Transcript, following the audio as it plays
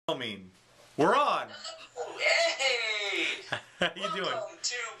mean, we're on. Hey! How you doing? Welcome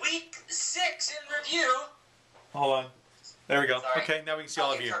to week 6 in review. Hold on. There we go. Sorry. Okay, now we can see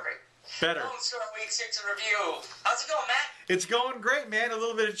all of you. Perfect. Better. Welcome to our week 6 in review. How's it going, Matt? It's going great, man. A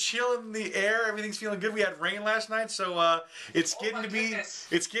little bit of chill in the air. Everything's feeling good. We had rain last night, so it's getting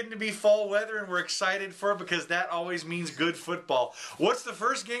to be fall weather, and we're excited for it because that always means good football. What's the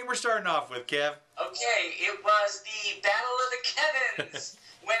first game we're starting off with, Kev? Okay, it was the Battle of the Kevins.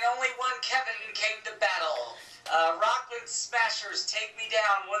 When only one Kevin came to battle. Rockland Smashers take me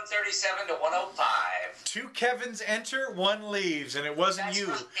down 137 to 105. 2 Kevins enter, 1 leaves, and it wasn't That's you,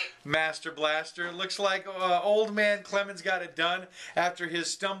 right. Master Blaster. It looks like old man Clemens got it done after his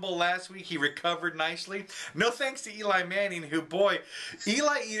stumble last week. He recovered nicely. No thanks to Eli Manning, who, boy,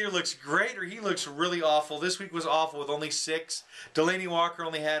 Eli either looks great or he looks really awful. This week was awful with only 6. Delaney Walker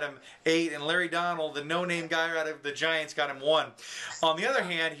only had him 8, and Larry Donald, the no-name guy out of the Giants, got him 1. On the other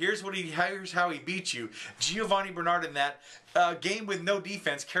hand, here's how he beat you. Giovanni Bernard in that game with no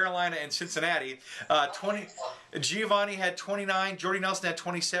defense, Carolina and Cincinnati. Giovanni had 29, Jordy Nelson had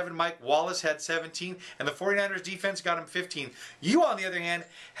 27, Mike Wallace had 17, and the 49ers defense got him 15. You, on the other hand,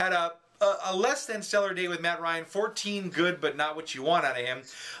 had a less than stellar day with Matt Ryan. 14 good, but not what you want out of him.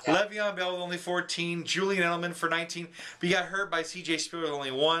 Yeah. Le'Veon Bell with only 14. Julian Edelman for 19. But you got hurt by C.J. Spiller with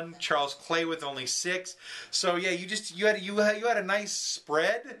only 1. Charles Clay with only 6. So yeah, you had a nice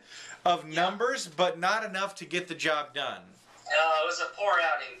spread of numbers, but not enough to get the job done. It was a poor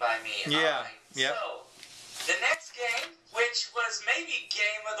outing by me. Yeah. Right. Yep. So the next game, which was maybe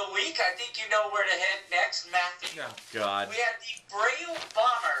game of the week, I think you know where to head next, Matthew. Oh God. We had the Braille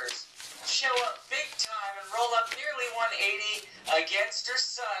Bombers show up big time and roll up nearly 180 against her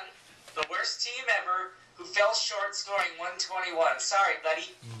son, the worst team ever, who fell short, scoring 121. Sorry,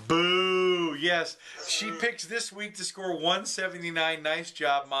 buddy. Boo! Yes, she picks this week to score 179. Nice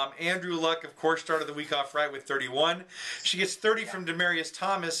job, Mom. Andrew Luck, of course, started the week off right with 31. She gets 30 from Demarius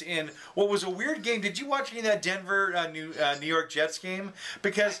Thomas in what was a weird game. Did you watch any of that Denver New York Jets game?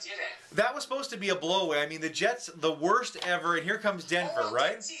 Because I didn't. That was supposed to be a blowaway. I mean, the Jets, the worst ever, and here comes Denver,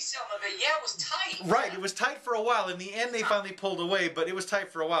 right? I did see some of it. Yeah, it was tight. Right, it was tight for a while. In the end, they finally pulled away, but it was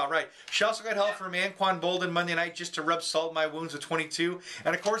tight for a while, right? She also got help from Anquan Bolden Monday night just to rub salt in my wounds with 22.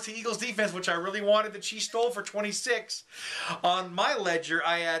 And, of course, the Eagles' defense, which I really wanted, that she stole for 26. On my ledger,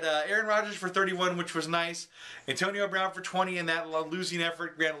 I had Aaron Rodgers for 31, which was nice. Antonio Brown for 20 in that losing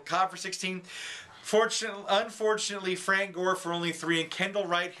effort. Randall Cobb for 16. Unfortunately, Frank Gore for only 3, and Kendall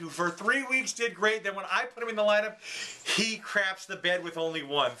Wright, who for 3 weeks did great. Then when I put him in the lineup, he craps the bed with only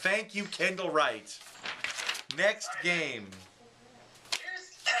 1. Thank you, Kendall Wright. Next game.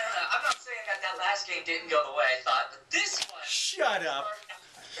 I'm not saying that last game didn't go the way I thought, but this one... Shut up.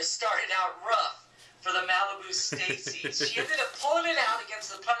 It started out rough for the Malibu Stacy's. She ended up pulling it out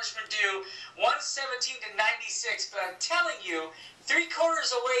against the punishment due, 117 to 96. But I'm telling you, 3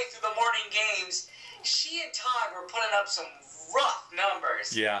 quarters away through the morning games, she and Todd were putting up some rough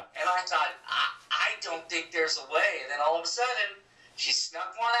numbers. Yeah. And I thought, I don't think there's a way. And then all of a sudden, she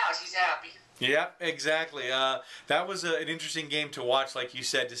snuck one out. She's happy. Yeah, exactly. That was an interesting game to watch, like you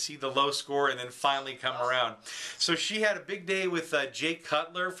said, to see the low score and then finally come around. So she had a big day with Jake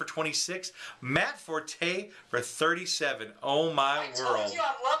Cutler for 26, Matt Forte for 37. Oh, my world. I told you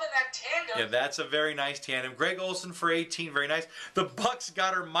I'm loving that tandem. Yeah, that's a very nice tandem. Greg Olson for 18, very nice. The Bucks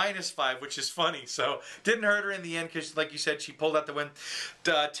got her -5, which is funny. So didn't hurt her in the end because, like you said, she pulled out the win.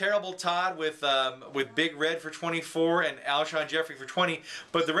 Terrible Todd with Big Red for 24 and Alshon Jeffrey for 20.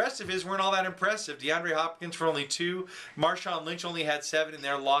 But the rest of his weren't all that impressive. DeAndre Hopkins for only 2. Marshawn Lynch only had 7 in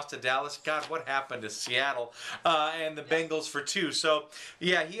there, lost to Dallas. God, what happened to Seattle? And the Bengals for 2. So,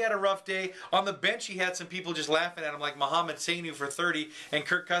 yeah, he had a rough day. On the bench, he had some people just laughing at him, like Mohamed Sanu for 30 and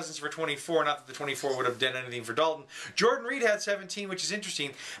Kirk Cousins for 24. Not that the 24 would have done anything for Dalton. Jordan Reed had 17, which is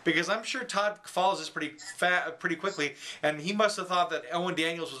interesting because I'm sure Todd follows this pretty quickly, and he must have thought that Owen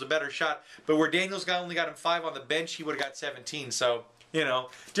Daniels was a better shot. But where Daniels only got him 5 on the bench, he would have got 17. So, you know,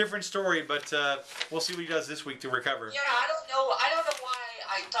 different story, but we'll see what he does this week to recover. Yeah, I don't know why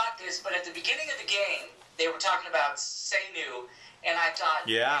I thought this, but at the beginning of the game, they were talking about Sanu, and I thought,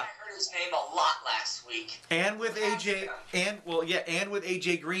 yeah, I heard his name a lot last week. And with AJ, and with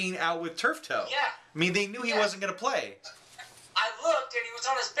AJ Green out with turf toe. Yeah. I mean, they knew he wasn't going to play. I looked, and he was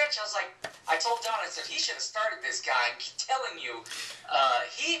on his bench. I was like, I told Don, I said, he should have started this guy. I'm telling you,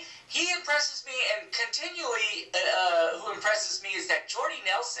 he impresses me, and continually, who impresses me is that Jordy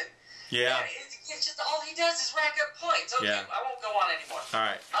Nelson. Yeah. Man, it's just all he does is rack up points. Okay, yeah. I won't go on anymore. All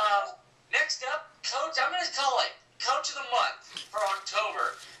right. Next up, Coach, I'm going to call it Coach of the Month for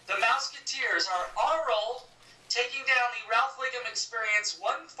October. The Mouseketeers are on a roll. taking down the Ralph Wiggum Experience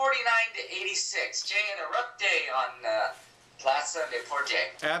 149-86. Jay had a rough day on last Sunday. Poor Jay.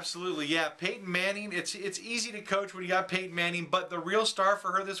 Absolutely, yeah. Peyton Manning, it's easy to coach when you got Peyton Manning, but the real star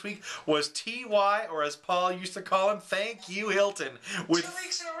for her this week was T.Y., or as Paul used to call him, thank you, Hilton, with 2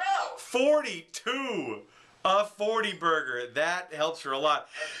 weeks in a row. 42. A 40 burger. That helps her a lot.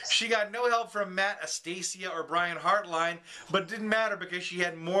 She got no help from Matt Astacia or Brian Hartline, but it didn't matter because she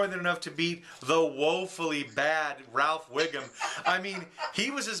had more than enough to beat the woefully bad Ralph Wiggum. I mean, he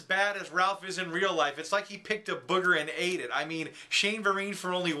was as bad as Ralph is in real life. It's like he picked a booger and ate it. I mean, Shane Vereen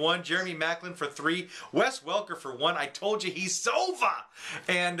for only 1, Jeremy Maclin for 3, Wes Welker for 1. I told you he's Sova.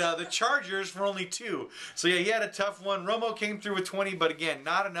 And the Chargers for only 2. So yeah, he had a tough one. Romo came through with 20, but again,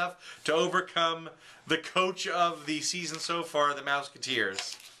 not enough to overcome the coach of the season so far, the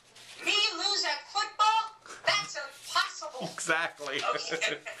Mouseketeers. Me lose at football? That's impossible. Exactly.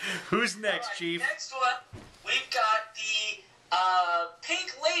 Okay. Who's next, All right, Chief? Next one, we've got the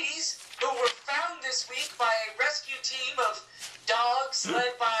Pink Ladies, who were found this week by a rescue team of dogs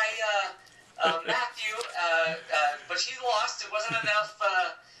led by Matthew, but she lost. It wasn't enough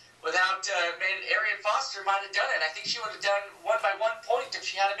without Arian Foster might have done it. I think she would have done one by 1 point if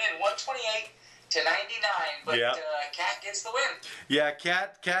she had him in 128 to 99, but Yeah. Kat gets the win. Yeah,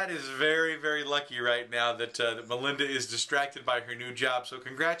 Kat is very, very lucky right now that Melinda is distracted by her new job. So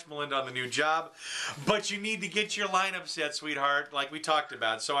congrats, Melinda, on the new job. But you need to get your lineup set, sweetheart, like we talked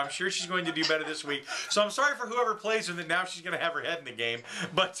about. So I'm sure she's going to do better this week. So I'm sorry for whoever plays her that now she's going to have her head in the game.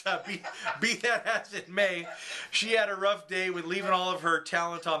 But be that as it may, she had a rough day with leaving all of her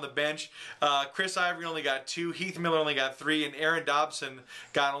talent on the bench. Chris Ivory only got 2, Heath Miller only got 3, and Aaron Dobson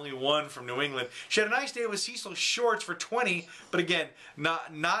got only 1 from New England. She had a nice day with Cecil Shorts for 20, but again,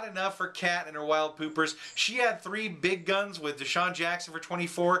 not enough for Kat and her Wild Poopers. She had 3 big guns with Deshaun Jackson for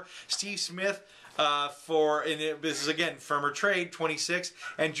 24, Steve Smith this is again from her trade, 26,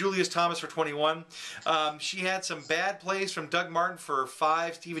 and Julius Thomas for 21. She had some bad plays from Doug Martin for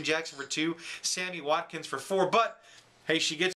 5, Steven Jackson for 2, Sammy Watkins for 4, but hey, she gets